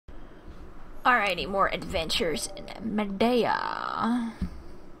Alrighty, more adventures in Medea.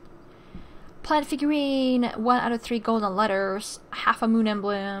 Planet figurine, 1 out of 3 golden letters, half a moon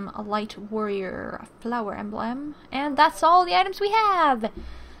emblem, a light warrior, a flower emblem, and that's all the items we have!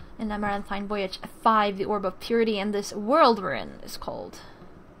 In Amaranthine Voyage Ep5, the Orb of Purity, and this world we're in is called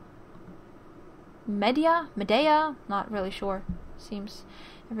Medea? Not really sure. Seems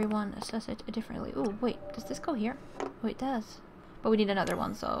everyone says it differently. Ooh, wait, does this go here? Oh, it does. But we need another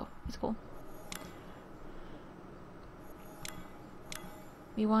one, so it's cool.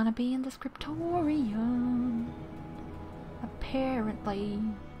 We wanna be in the scriptorium. Apparently.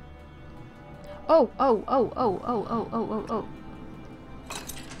 Oh.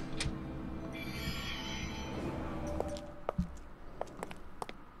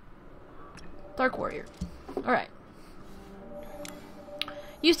 Dark Warrior. Alright.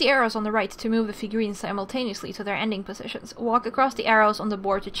 Use the arrows on the right to move the figurines simultaneously to their ending positions. Walk across the arrows on the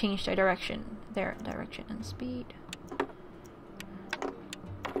board to change their direction and speed.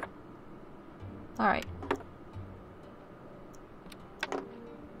 Alright.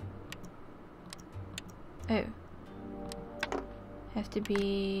 Oh. Have to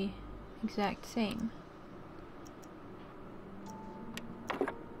be exact same.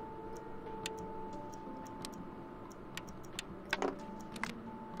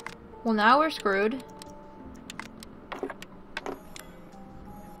 Well, now we're screwed.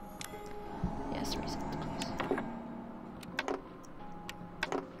 Yes, reset, please.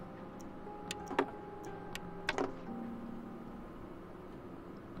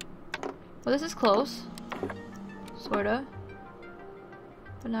 Well, this is close. Sorta.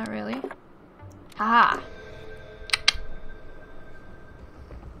 But not really. Haha!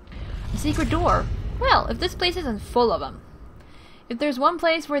 A secret door! Well, if this place isn't full of them. If there's one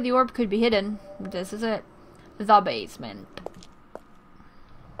place where the orb could be hidden, this is it. The basement.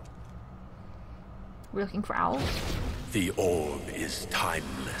 We're looking for owls? The orb is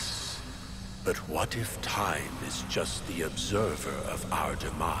timeless. But what if time is just the observer of our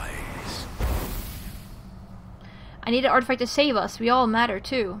demise? I need an artifact to save us. We all matter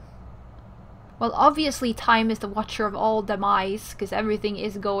too. Well, obviously time is the watcher of all demise, because everything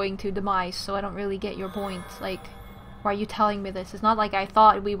is going to demise, so I don't really get your point. Like, why are you telling me this? It's not like I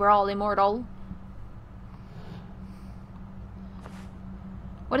thought we were all immortal.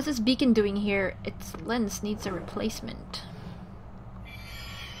 What is this beacon doing here? Its lens needs a replacement.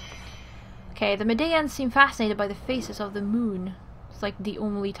 Okay, the Medeans seem fascinated by the faces of the moon. It's like the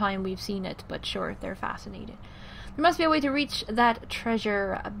only time we've seen it, but sure, they're fascinated. There must be a way to reach that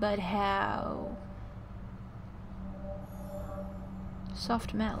treasure, but how?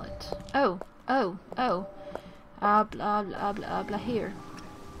 Soft mallet. Oh. Blah blah here.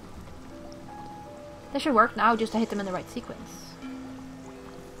 That should work now, just to hit them in the right sequence.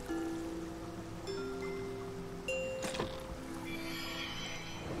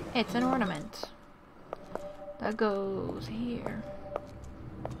 It's an ornament. That goes here.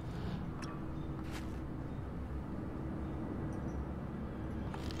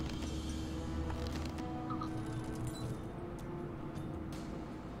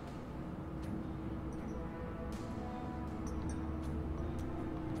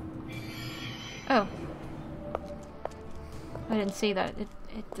 Oh. I didn't see that.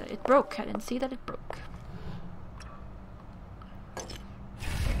 It broke. I didn't see that it broke.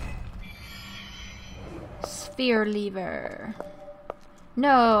 Sphere lever.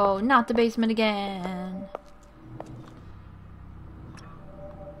 No, not the basement again.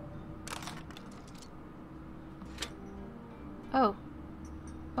 Oh.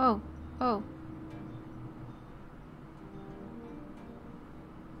 Oh. Oh.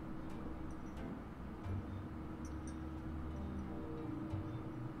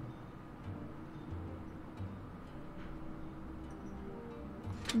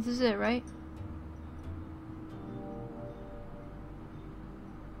 This is it, right?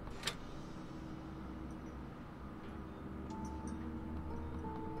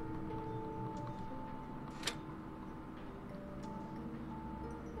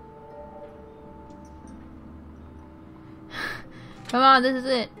 Come on, this is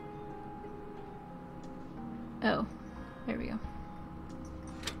it. Oh, there we go.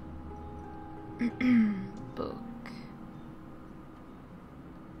 Book.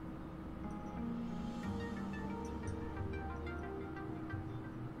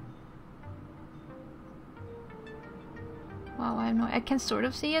 Wow, I can sort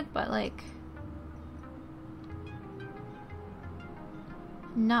of see it, but like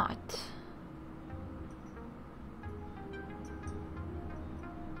not.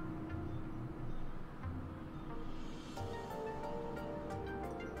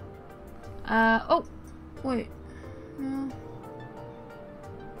 Oh! Wait.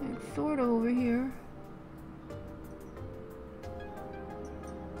 It's sort of over here.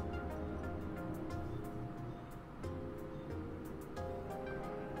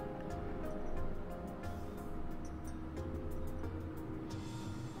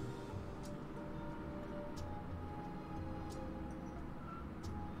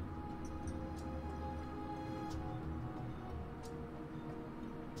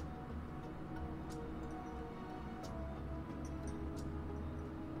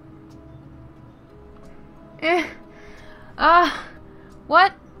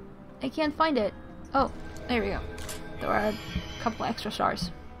 What? I can't find it. Oh, there we go. There are a couple extra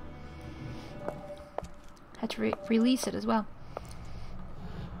stars. Had to release it as well.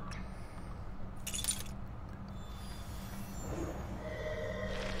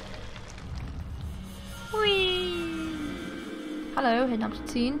 Whee! Hello, hidden object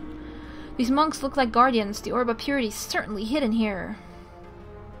seen. These monks look like guardians. The orb of purity is certainly hidden here.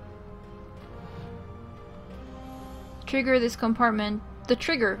 Trigger this compartment. The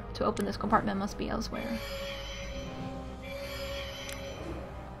trigger to open this compartment must be elsewhere.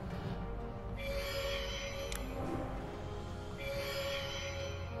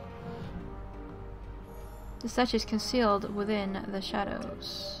 The statue is concealed within the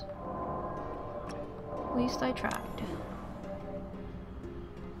shadows. At least I tried.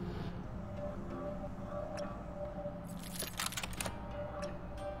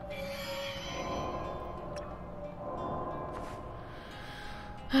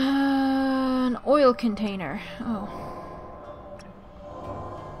 An oil container. Oh.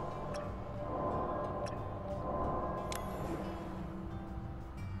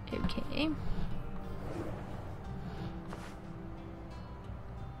 Okay.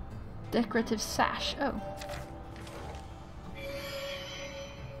 Decorative sash. Oh.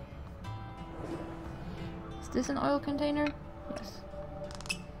 Is this an oil container? Yes.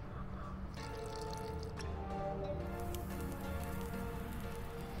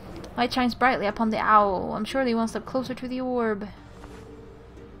 Light shines brightly upon the owl. I'm surely one step closer to the orb.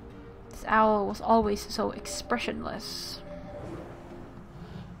 This owl was always so expressionless.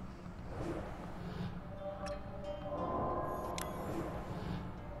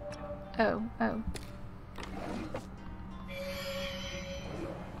 Oh, oh.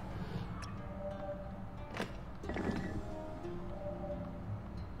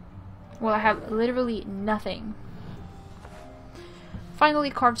 Well, I have literally nothing.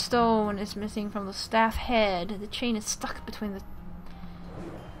 Finally, carved stone is missing from the staff head. The chain is stuck between the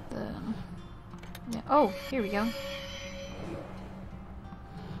yeah. Oh, here we go.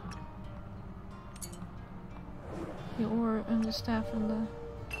 The ore and the staff and the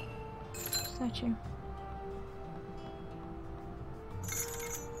statue.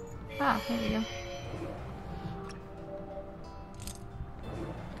 Ah, there we go.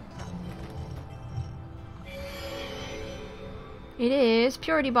 It is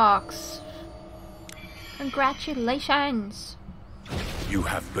Purity Box. Congratulations. You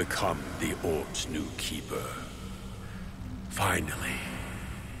have become the orb's new keeper. Finally,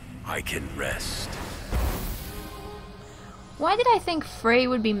 I can rest. Why did I think Frey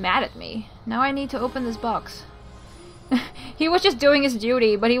would be mad at me? Now I need to open this box. He was just doing his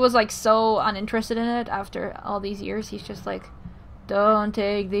duty, but he was like so uninterested in it after all these years. He's just like, don't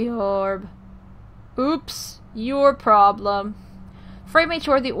take the orb. Oops, your problem. Frey made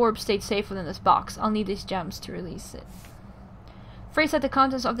sure the orb stayed safe within this box. I'll need these gems to release it. Frey said the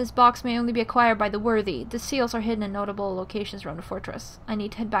contents of this box may only be acquired by the worthy. The seals are hidden in notable locations around the fortress. I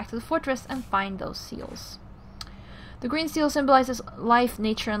need to head back to the fortress and find those seals. The green seal symbolizes life,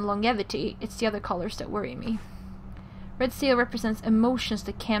 nature, and longevity. It's the other colors that worry me. Red seal represents emotions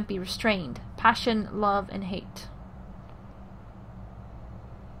that can't be restrained. Passion, love, and hate.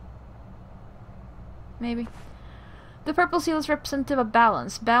 Maybe. The purple seal is representative of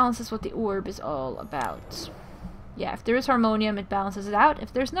balance. Balance is what the orb is all about. Yeah, if there is harmonium, it balances it out.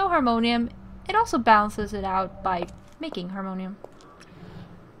 If there's no harmonium, it also balances it out by making harmonium.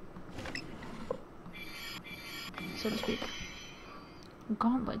 So to speak.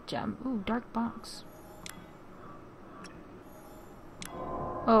 Gauntlet gem. Ooh, dark box.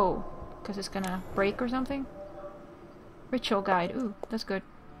 Oh, because it's gonna break or something? Ritual guide. Ooh, that's good.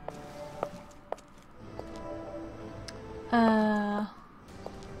 I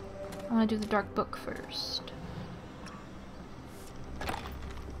want to do the dark book first.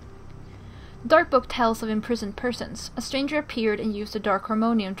 The dark book tells of imprisoned persons. A stranger appeared and used the dark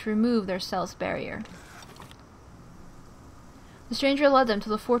harmonium to remove their cell's barrier. The stranger led them to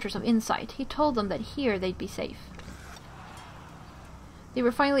the fortress of insight. He told them that here they'd be safe. They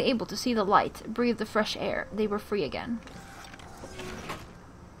were finally able to see the light, breathe the fresh air. They were free again.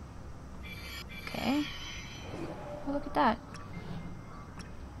 Okay. Oh, look at that.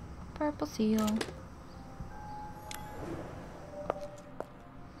 Purple seal.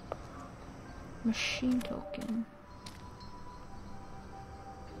 Machine token.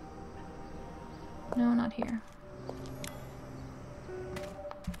 No, not here.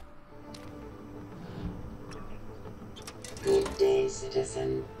 Good day,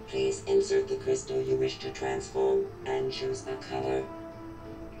 citizen. Please insert the crystal you wish to transform and choose the color.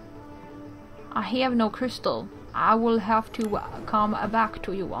 I have no crystal. I will have to come back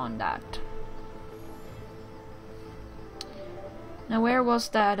to you on that. Now where was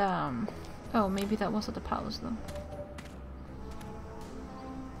that, oh, maybe that was at the palace though.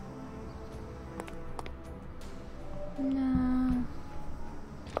 No.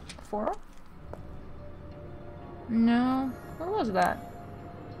 4? No. Where was that?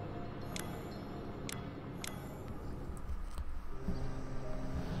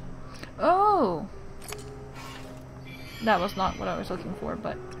 Oh! That was not what I was looking for,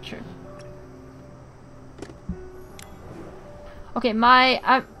 but sure. Okay, my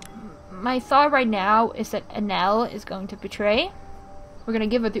thought right now is that Enel is going to betray. We're gonna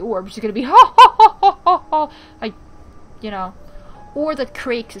give her the orb. She's gonna be ha ha ha ha ha ha. Like, you know, or that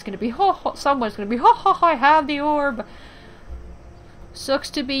Crakes is gonna be ha ha. Someone's gonna be ha ha ha. I have the orb. Sucks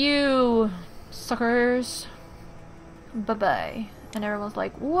to be you, suckers. Bye bye. And everyone's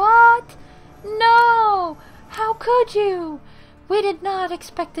like, what? No! How could you? We did not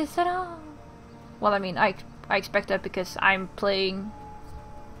expect this at all. Well, I mean, I expect that because I'm playing,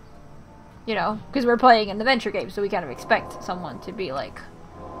 you know, because we're playing an adventure game, so we kind of expect someone to be like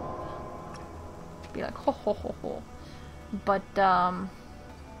ho ho ho ho. But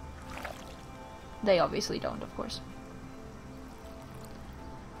they obviously don't, of course.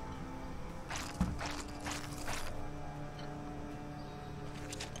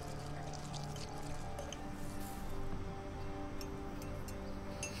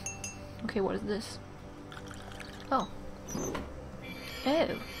 Okay, what is this? Oh. Oh.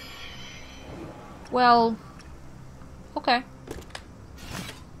 Well, okay.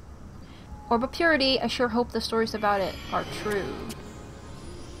 Orb of Purity, I sure hope the stories about it are true.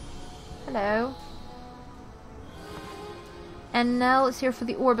 Hello. And Nell is here for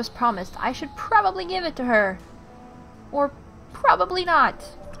the orb as promised. I should probably give it to her. Or probably not.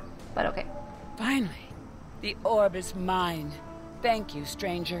 But okay. Finally, the orb is mine. Thank you,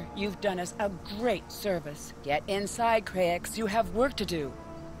 stranger. You've done us a great service. Get inside, Craix. You have work to do.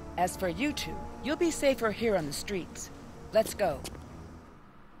 As for you two, you'll be safer here on the streets. Let's go.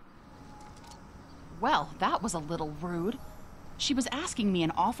 Well, that was a little rude. She was asking me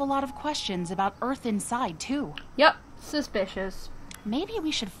an awful lot of questions about Earth inside, too. Yep, suspicious. Maybe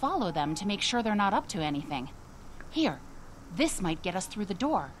we should follow them to make sure they're not up to anything. Here, this might get us through the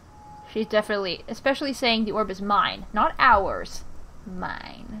door. She's definitely, especially saying the orb is mine, not ours.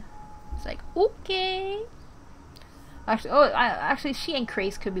 Mine. It's like, okay. Actually, actually, she and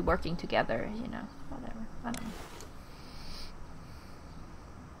Crace could be working together, you know. Whatever. I don't know.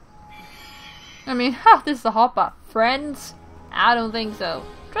 I mean, this is a hop-up. Friends? I don't think so.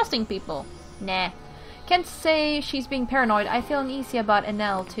 Trusting people? Nah. Can't say she's being paranoid. I feel uneasy about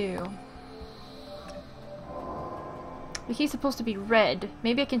Enel, too. The key's supposed to be red.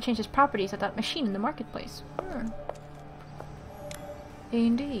 Maybe I can change his properties at that machine in the marketplace.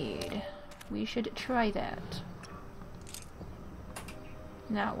 Indeed. We should try that.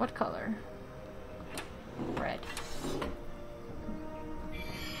 Now, what color? Red.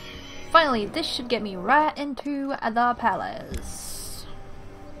 Finally, this should get me right into the palace.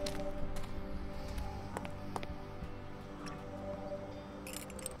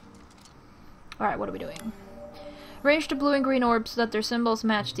 Alright, what are we doing? Arrange the blue and green orbs so that their symbols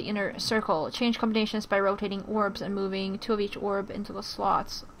match the inner circle. Change combinations by rotating orbs and moving 2 of each orb into the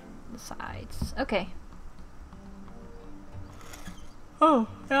slots on the sides. Okay. Oh,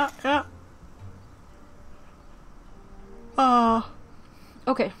 yeah.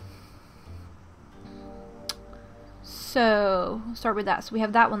 Okay. So, start with that. So we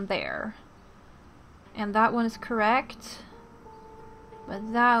have that one there. And that one is correct.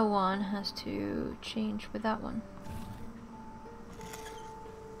 But that one has to change with that one.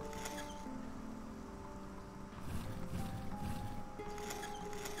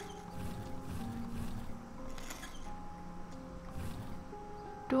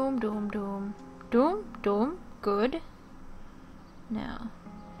 Doom, doom, doom. Doom, doom. Good. Now.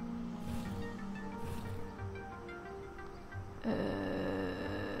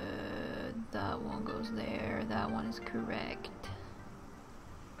 That one goes there. That one is correct.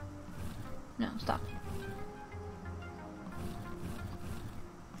 No, stop.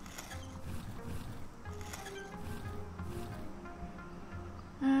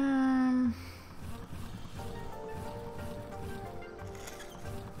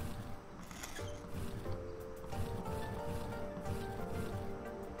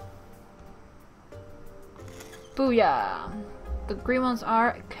 Booyah! The green ones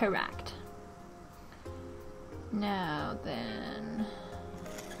are correct. Now then...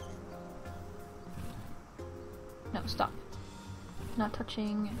 No, stop. Not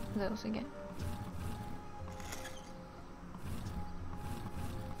touching those again.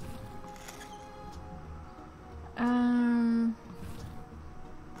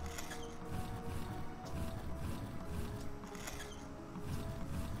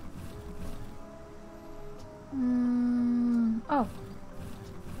 Oh.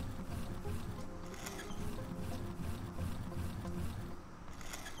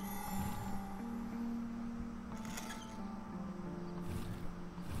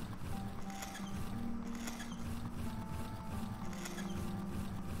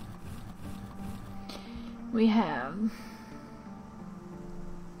 We have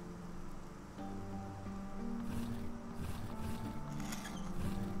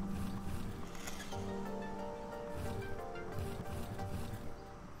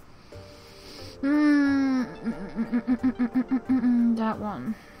that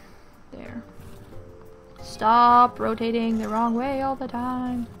one there. Stop rotating the wrong way all the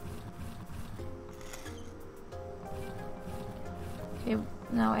time. Okay,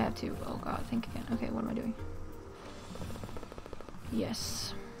 now I have to, oh god, think again. Okay, what am I doing?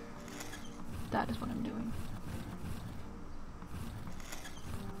 Yes. That is what I'm doing.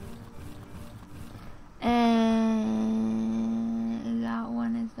 And that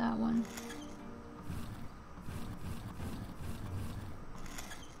one is that one.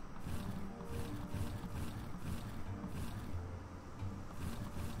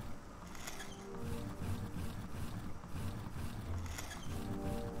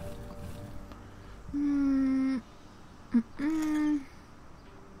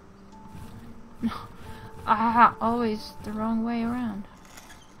 Ah, always the wrong way around.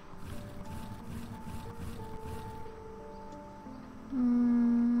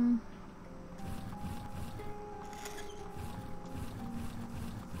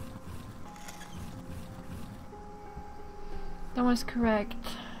 That one's correct.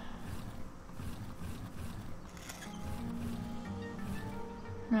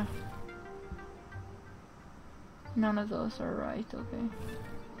 No. None of those are right, okay.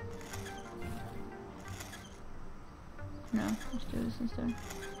 No, let's do this instead.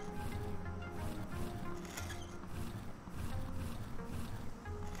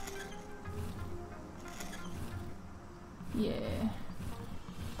 Yeah.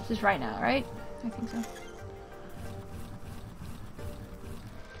 This is right now, right? I think so.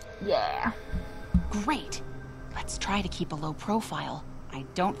 Yeah. Great. Let's try to keep a low profile. I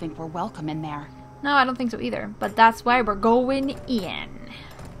don't think we're welcome in there. No, I don't think so either. But that's why we're going in.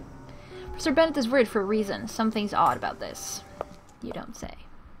 Professor Bennett is worried for a reason. Something's odd about this. You don't say.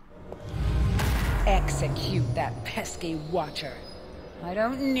 Execute that pesky watcher. I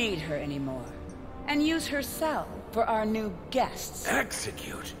don't need her anymore. And use her cell for our new guests.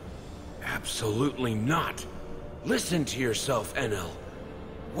 Execute? Absolutely not. Listen to yourself, Enel.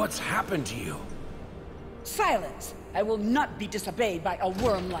 What's happened to you? Silence! I will not be disobeyed by a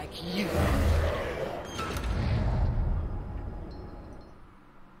worm like you.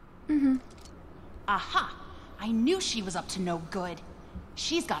 Aha! I knew she was up to no good.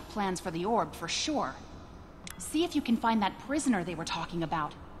 She's got plans for the orb for sure. See if you can find that prisoner they were talking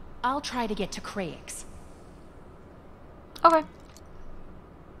about. I'll try to get to Craig's. Okay.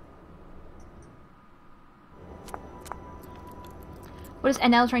 What is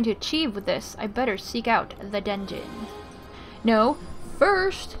Enel trying to achieve with this? I better seek out the dungeon. No,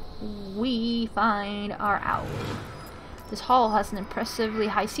 first we find our owl. This hall has an impressively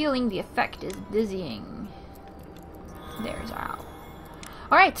high ceiling. The effect is dizzying. There's our owl.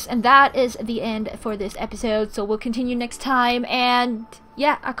 Alright, and that is the end for this episode. So we'll continue next time. And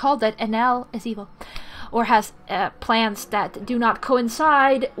yeah, I called it. Enel is evil. Or has plans that do not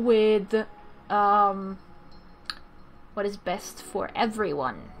coincide with what is best for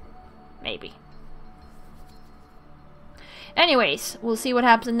everyone. Maybe. Anyways, we'll see what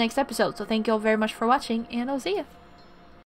happens in the next episode. So thank you all very much for watching, and I'll see you.